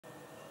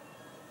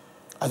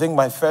I think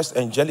my first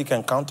angelic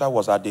encounter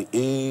was at the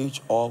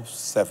age of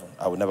 7.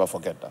 I will never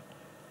forget that.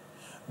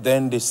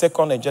 Then the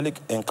second angelic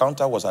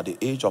encounter was at the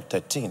age of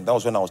 13. That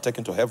was when I was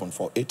taken to heaven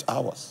for 8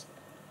 hours.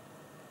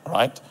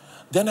 Right?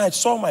 Then I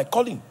saw my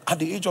calling at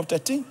the age of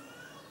 13,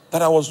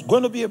 that I was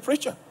going to be a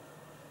preacher.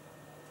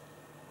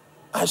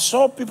 I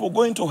saw people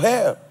going to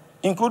hell,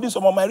 including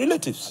some of my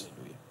relatives.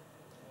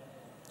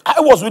 I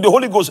was with the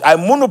Holy Ghost. I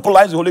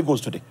monopolized the Holy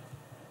Ghost today.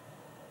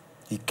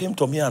 He came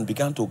to me and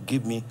began to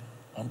give me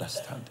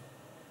understanding.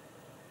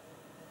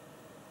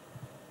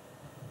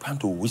 Began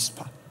to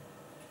whisper.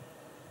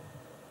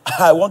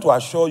 I want to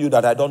assure you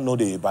that I don't know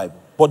the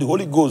Bible, but the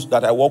Holy Ghost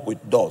that I work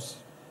with does.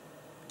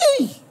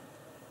 Hey! You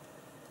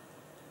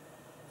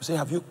say,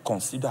 have you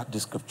considered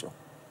this scripture?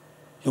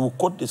 He will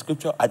quote the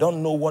scripture. I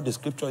don't know what the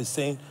scripture is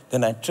saying.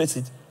 Then I trace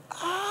it.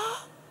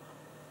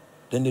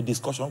 Then the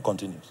discussion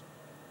continues.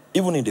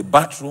 Even in the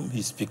bathroom,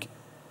 he's speaking.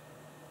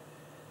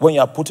 When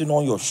you are putting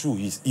on your shoe,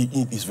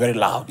 it's very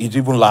loud. It's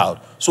even loud.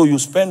 So you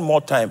spend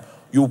more time.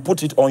 You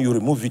put it on, you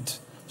remove it.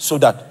 So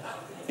that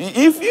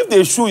if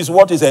the shoe is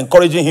what is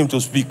encouraging him to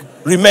speak,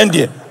 remain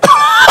there.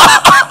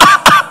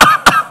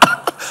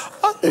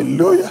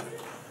 Hallelujah.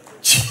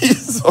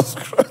 Jesus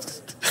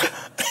Christ.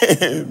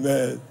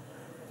 Amen.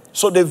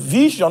 So the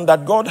vision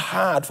that God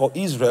had for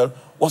Israel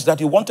was that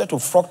he wanted to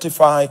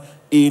fructify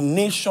a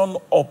nation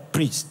of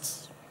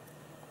priests.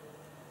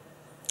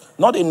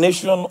 Not a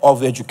nation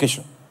of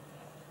education.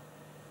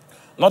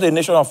 Not a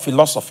nation of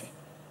philosophy.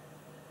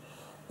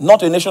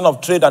 Not a nation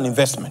of trade and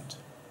investment.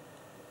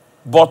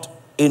 But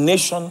a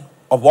nation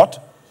of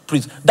what?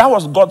 Priests. That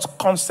was God's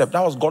concept.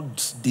 That was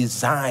God's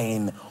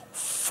design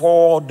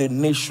for the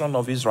nation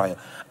of Israel.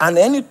 And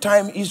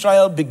anytime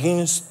Israel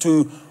begins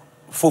to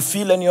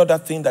fulfill any other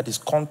thing that is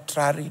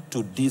contrary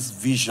to this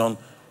vision,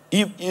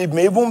 it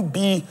may even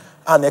be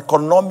an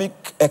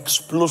economic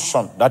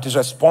explosion that is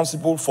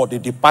responsible for the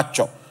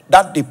departure.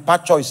 That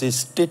departure is a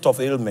state of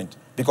ailment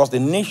because the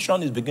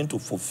nation is beginning to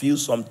fulfill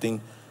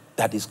something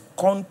that is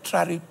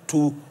contrary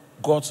to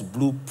God's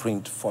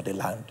blueprint for the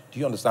land. Do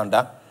you understand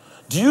that?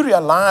 Do you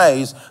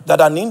realize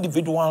that an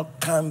individual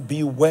can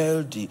be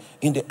wealthy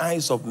in the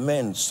eyes of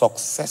men,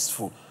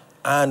 successful,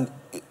 and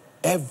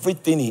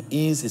everything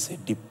he is a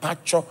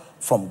departure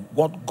from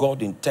what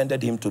God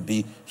intended him to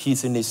be?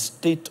 He's in a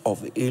state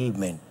of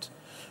ailment.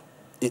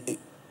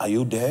 Are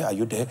you there? Are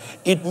you there?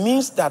 It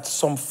means that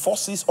some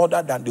forces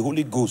other than the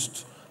Holy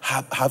Ghost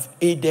have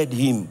aided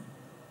him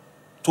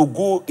to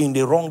go in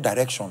the wrong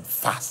direction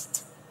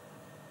fast.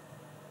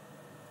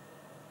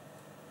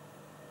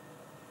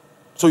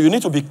 So you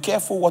need to be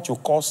careful what you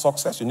call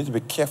success. You need to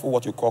be careful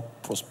what you call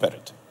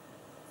prosperity.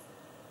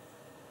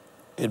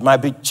 It might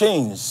be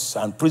chains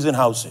and prison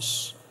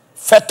houses,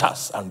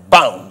 fetters and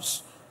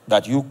bounds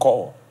that you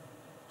call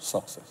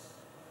success.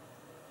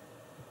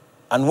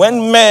 And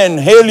when men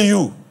hail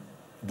you,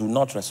 do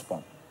not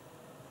respond.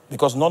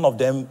 Because none of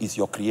them is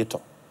your creator.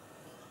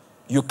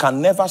 You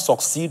can never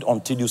succeed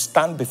until you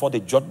stand before the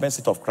judgment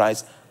seat of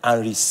Christ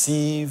and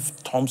receive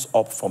thumbs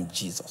up from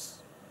Jesus.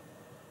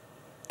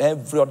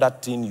 Every other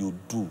thing you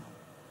do.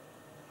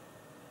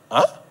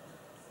 Huh?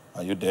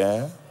 Are you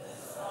there?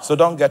 So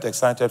don't get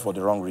excited for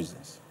the wrong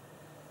reasons.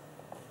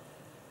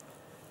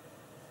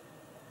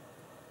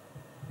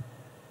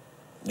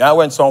 I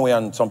went somewhere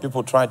and some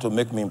people tried to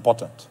make me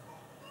important.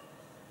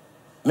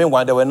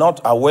 Meanwhile, they were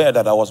not aware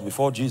that I was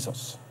before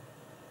Jesus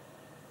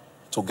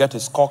to get a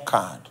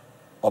scorecard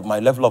of my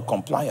level of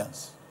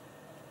compliance.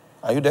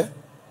 Are you there?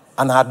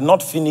 And I had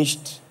not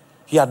finished.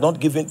 He had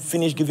not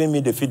finished giving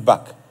me the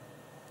feedback.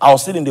 I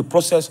was still in the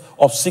process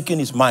of seeking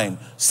his mind,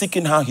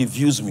 seeking how he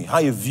views me,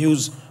 how he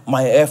views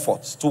my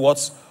efforts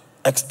towards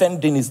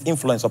extending his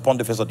influence upon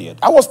the face of the earth.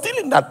 I was still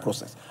in that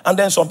process. And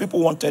then some people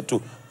wanted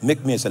to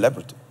make me a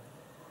celebrity.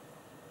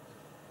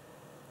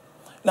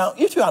 Now,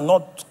 if you are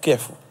not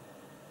careful,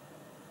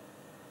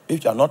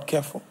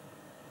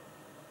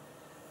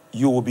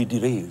 you will be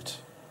derailed.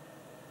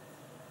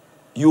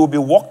 You will be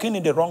walking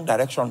in the wrong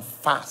direction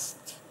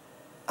fast.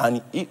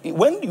 And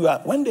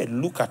when they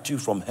look at you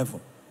from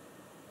heaven,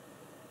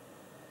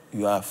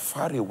 you are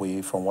far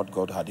away from what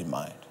God had in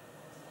mind.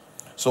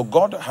 So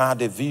God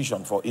had a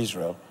vision for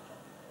Israel,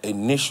 a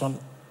nation,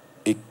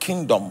 a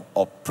kingdom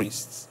of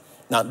priests.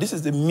 Now, this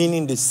is the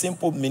meaning, the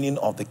simple meaning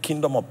of the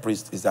kingdom of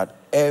priests is that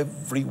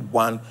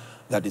everyone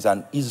that is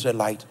an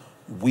Israelite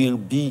will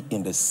be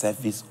in the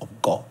service of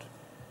God.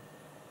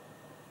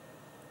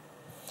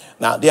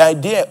 Now, the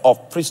idea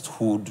of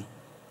priesthood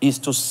is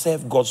to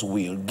serve God's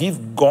will,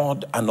 give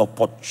God an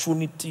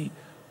opportunity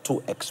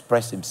to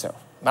express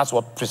himself. That's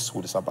what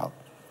priesthood is about.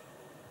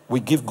 We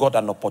give God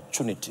an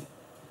opportunity.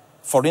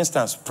 For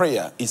instance,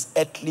 prayer is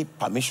earthly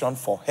permission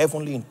for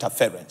heavenly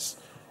interference.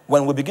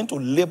 When we begin to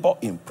labor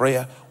in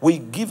prayer, we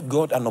give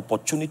God an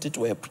opportunity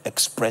to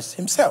express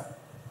himself.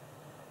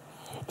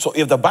 So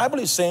if the Bible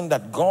is saying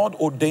that God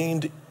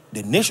ordained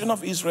the nation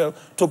of Israel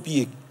to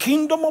be a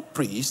kingdom of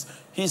priests,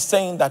 he's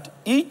saying that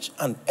each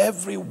and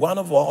every one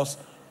of us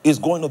is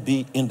going to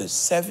be in the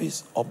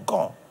service of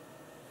God.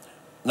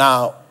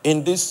 Now,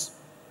 in this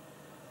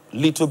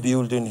little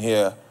building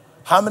here,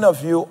 How many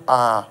of you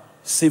are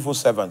civil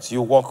servants?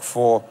 You work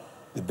for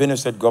the Benue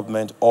State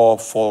government or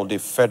for the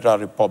Federal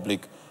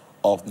Republic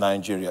of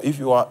Nigeria. If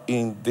you are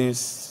in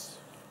this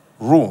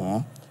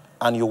room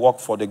and you work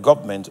for the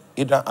government,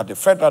 either at the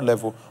federal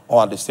level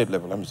or at the state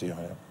level, let me see your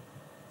hand.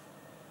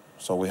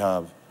 So we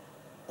have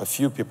a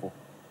few people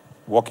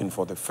working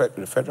for the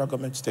federal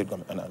government, state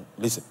government, and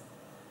listen.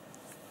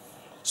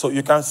 So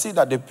you can see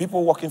that the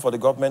people working for the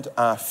government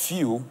are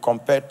few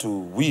compared to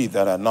we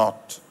that are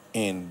not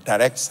in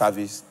direct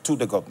service to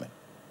the government.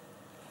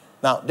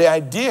 Now, the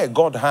idea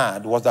God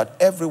had was that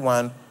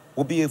everyone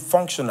would be a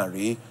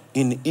functionary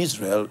in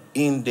Israel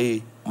in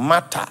the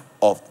matter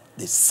of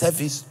the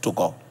service to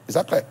God. Is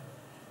that clear?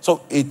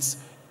 So it's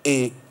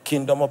a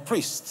kingdom of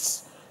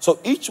priests. So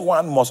each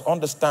one must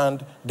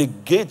understand the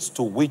gates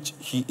to which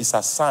he is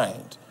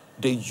assigned,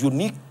 the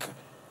unique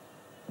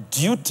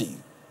duty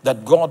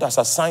that God has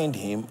assigned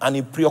him, and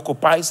he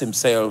preoccupies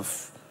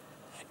himself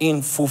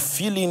in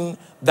fulfilling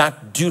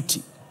that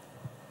duty.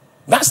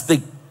 That's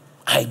the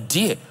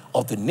idea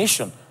of the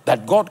nation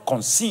that God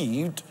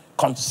conceived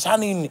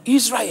concerning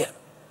Israel.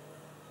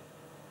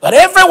 That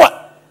everyone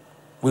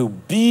will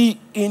be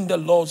in the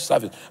Lord's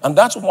service. And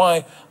that's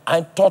why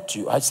I taught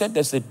you. I said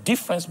there's a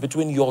difference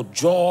between your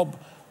job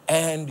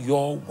and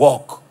your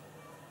work.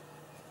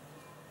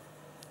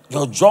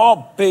 Your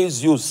job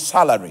pays you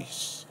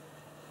salaries.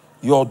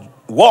 Your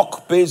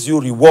work pays you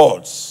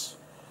rewards.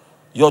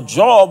 Your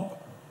job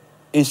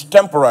is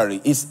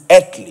temporary, is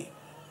earthly.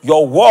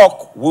 Your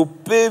work will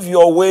pave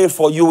your way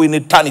for you in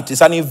eternity.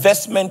 It's an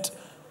investment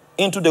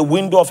into the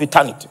window of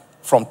eternity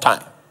from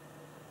time.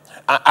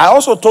 I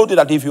also told you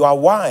that if you are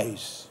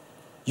wise,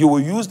 you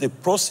will use the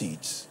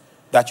proceeds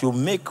that you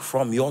make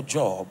from your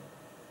job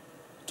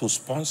to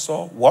sponsor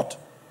what?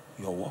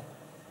 Your work.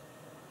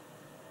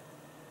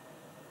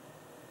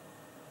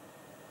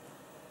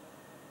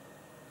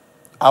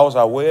 I was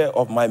aware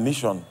of my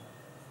mission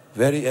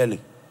very early.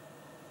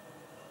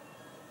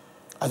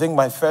 I think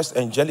my first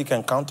angelic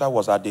encounter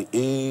was at the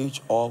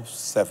age of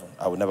 7.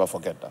 I will never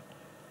forget that.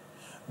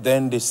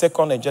 Then the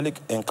second angelic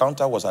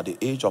encounter was at the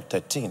age of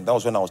 13. That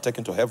was when I was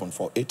taken to heaven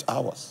for 8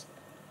 hours.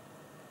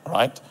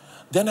 Right?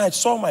 Then I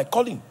saw my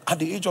calling at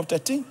the age of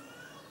 13,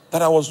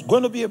 that I was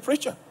going to be a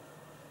preacher.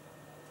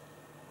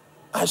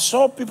 I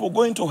saw people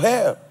going to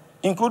hell,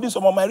 including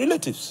some of my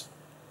relatives.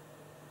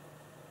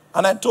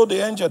 And I told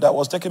the angel that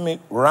was taking me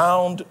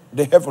round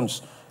the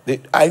heavens.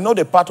 I know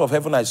the part of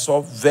heaven I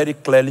saw very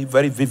clearly,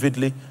 very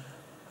vividly.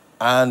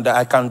 And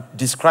I can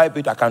describe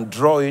it, I can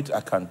draw it, I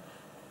can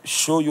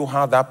show you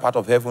how that part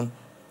of heaven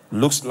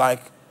looks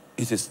like.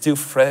 It is still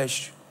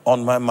fresh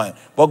on my mind.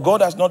 But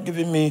God has not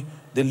given me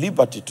the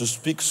liberty to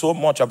speak so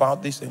much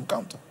about this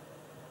encounter.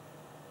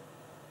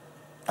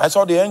 I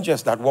saw the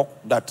angels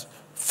that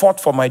fought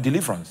for my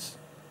deliverance.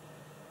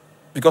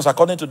 Because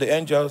according to the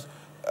angels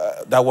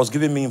that was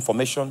giving me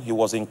information, he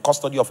was in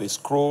custody of a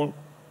scroll,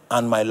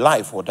 and my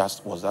life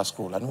was that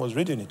scroll, and he was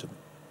reading it to me.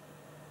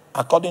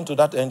 According to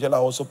that angel, I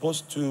was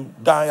supposed to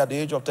die at the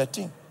age of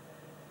 13.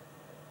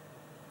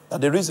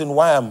 That the reason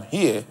why I'm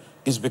here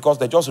is because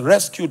they just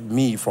rescued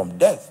me from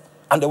death.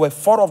 And there were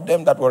 4 of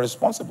them that were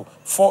responsible.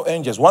 4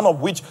 angels, one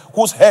of which,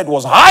 whose head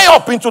was high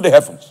up into the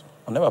heavens.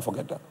 I'll never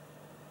forget that.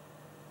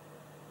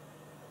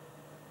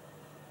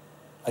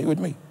 Are you with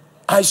me?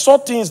 I saw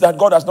things that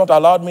God has not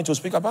allowed me to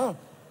speak about.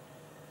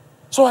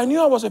 So I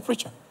knew I was a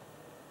preacher.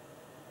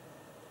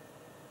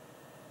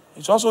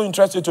 It's also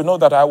interesting to know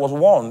that I was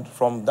warned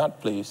from that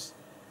place,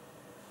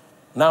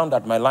 now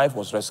that my life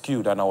was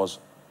rescued and I was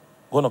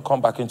going to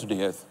come back into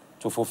the earth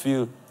to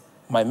fulfill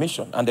my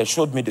mission. And they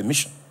showed me the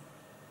mission.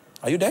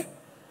 Are you there?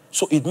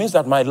 So it means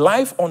that my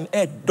life on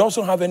earth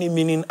doesn't have any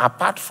meaning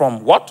apart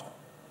from what?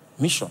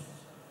 Mission.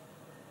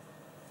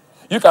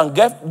 You can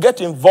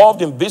get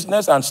involved in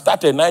business and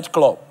start a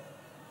nightclub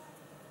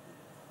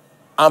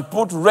and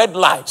put red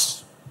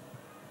lights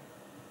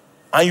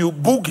and you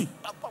boogie.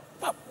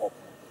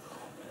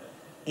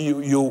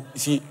 You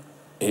see,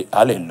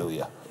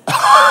 hallelujah.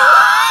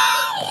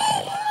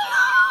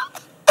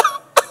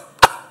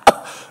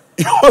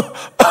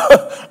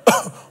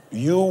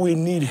 You will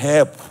need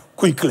help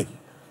quickly.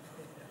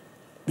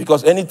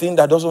 Because anything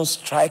that doesn't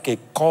strike a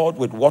chord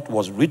with what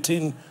was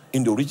written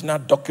in the original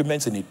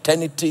documents in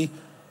eternity,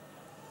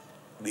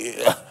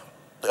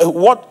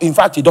 in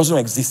fact, it doesn't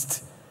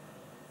exist.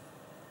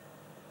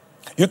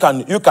 You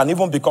can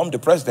even become the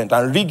president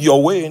and rig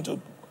your way into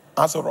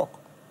Answer Rock.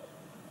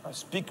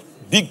 Speak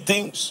big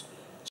things.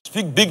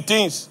 Speak big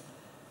things.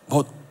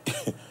 But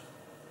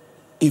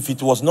if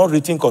it was not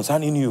written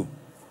concerning you,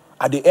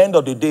 at the end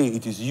of the day,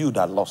 it is you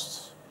that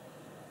lost.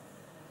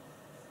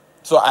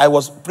 So I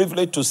was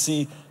privileged to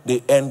see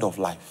the end of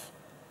life.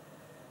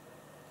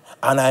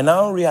 And I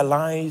now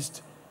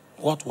realized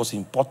what was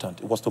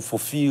important. It was to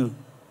fulfill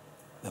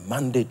the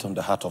mandate on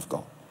the heart of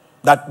God.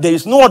 That there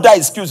is no other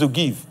excuse to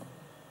give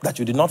that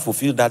you did not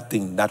fulfill that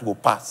thing that will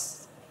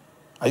pass.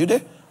 Are you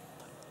there?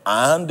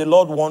 And the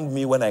Lord warned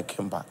me when I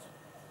came back.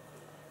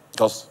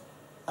 Because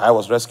I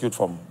was rescued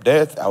from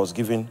death. I was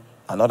given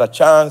another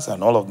chance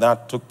and all of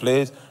that took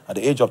place. At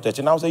the age of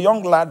 13, I was a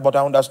young lad, but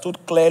I understood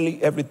clearly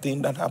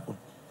everything that happened.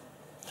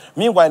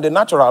 Meanwhile, in the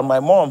natural, my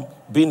mom,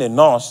 being a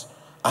nurse,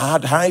 I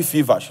had high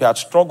fever. She had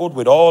struggled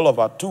with all of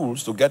her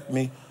tools to get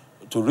me,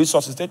 to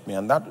resuscitate me,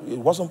 and that it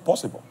wasn't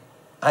possible.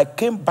 I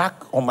came back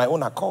on my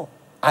own accord.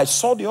 I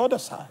saw the other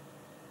side.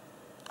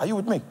 Are you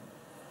with me?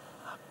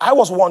 I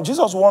was warned.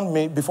 Jesus warned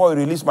me before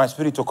he released my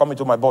spirit to come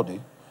into my body.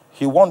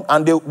 He warned,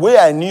 and the way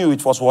I knew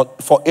it was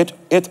for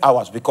eight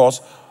hours, because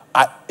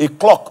a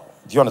clock,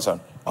 do you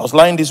understand? I was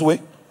lying this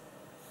way.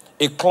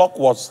 A clock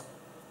was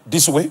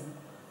this way.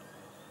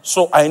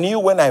 So I knew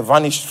when I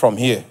vanished from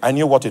here, I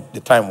knew what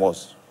the time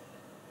was.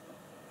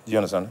 Do you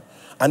understand?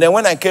 And then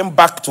when I came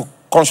back to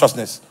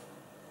consciousness,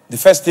 the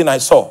first thing I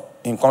saw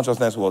in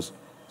consciousness was,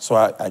 so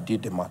I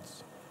did the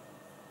maths.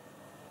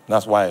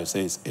 That's why I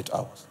say it's 8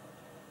 hours.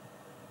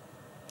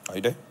 Are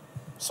you there?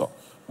 So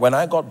when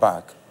I got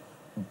back,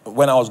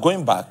 when I was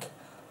going back,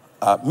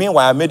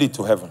 meanwhile I made it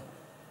to heaven.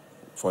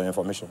 For your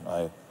information,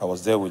 I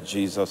was there with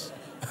Jesus.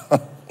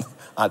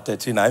 At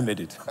 13, I made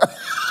it.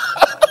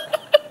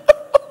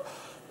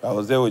 I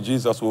was there with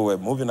Jesus. We were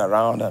moving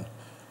around, and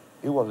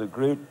it was a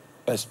great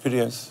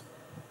experience.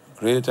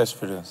 Great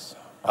experience.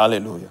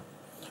 Hallelujah.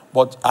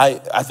 But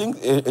I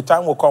think a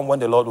time will come when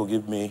the Lord will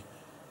give me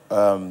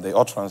the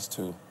utterance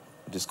to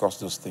discuss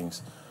those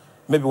things.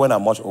 Maybe when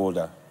I'm much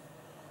older.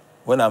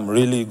 When I'm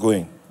really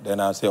going, then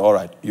I'll say, all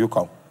right, you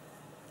come.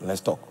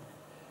 Let's talk.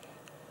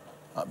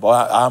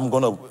 But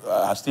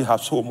I still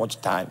have so much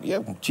time.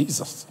 Yeah,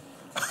 Jesus.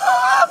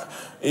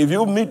 If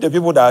you meet the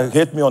people that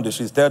hate me on the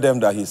streets, tell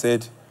them that he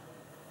said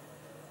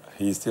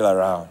he's still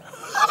around.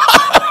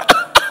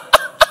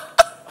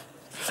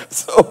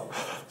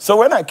 So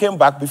when I came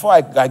back, before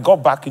I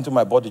got back into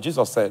my body,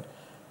 Jesus said,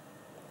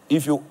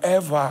 if you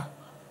ever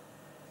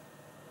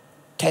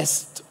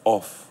test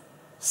of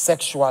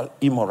sexual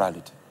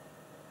immorality,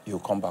 you'll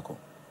come back home.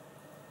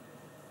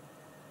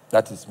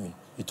 That is me.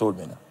 He told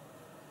me now.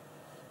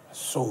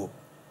 So,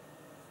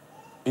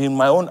 in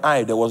my own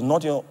eye, there was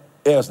nothing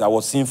else that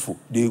was sinful.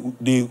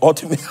 The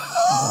ultimate,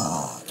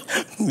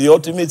 the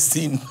ultimate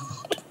sin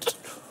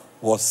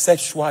was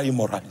sexual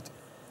immorality.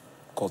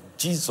 Because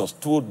Jesus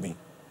told me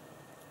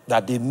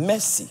that the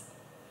mercy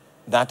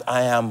that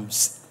I am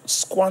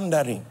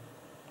squandering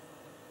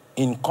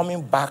in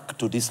coming back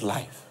to this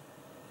life,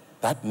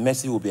 that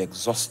mercy will be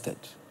exhausted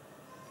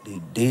the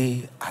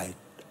day I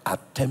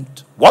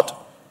attempt what?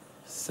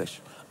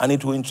 Sexual. And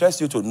it will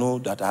interest you to know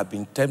that I've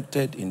been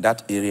tempted in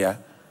that area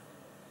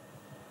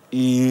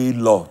a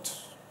lot.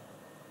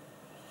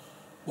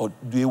 But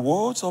the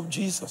words of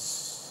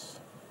Jesus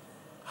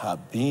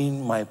have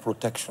been my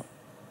protection.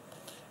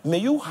 May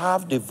you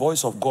have the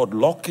voice of God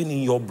locking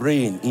in your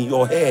brain, in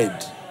your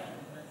head,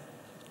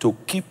 to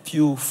keep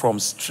you from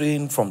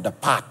straying from the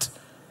path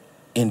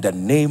in the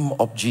name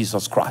of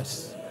Jesus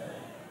Christ.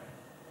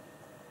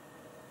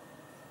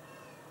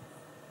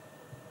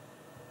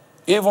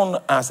 Even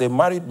as a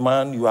married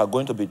man, you are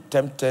going to be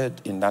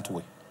tempted in that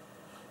way.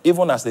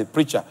 Even as a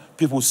preacher,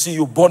 people see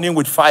you burning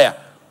with fire.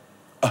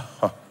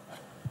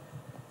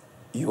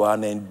 You are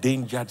an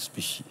endangered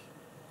species.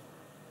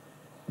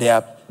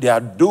 There are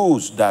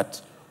those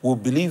that will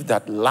believe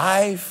that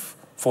life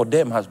for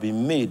them has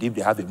been made if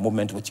they have a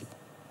moment with you.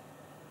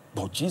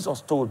 But Jesus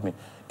told me,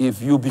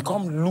 if you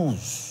become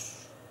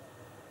loose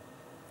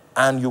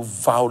and you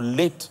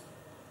violate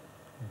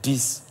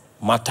this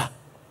matter,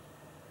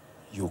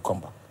 you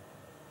come back.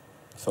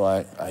 So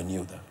I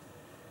knew that.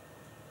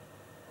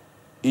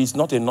 It's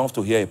not enough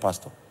to hear a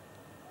pastor.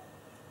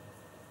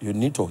 You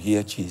need to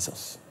hear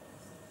Jesus.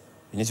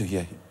 You need to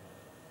hear him.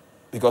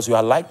 Because you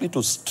are likely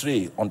to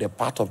stray on the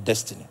path of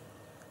destiny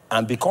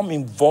and become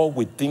involved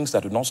with things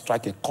that do not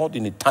strike a chord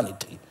in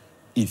eternity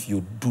if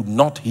you do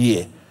not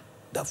hear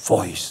the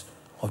voice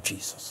of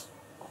Jesus.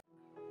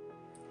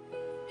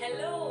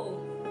 Hello.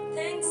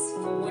 Thanks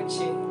for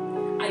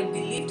watching. I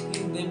believed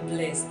you've been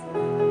blessed.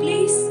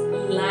 Please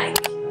like,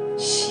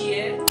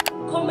 share,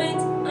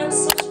 comment, and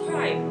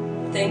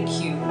subscribe.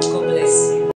 Thank you. God bless you.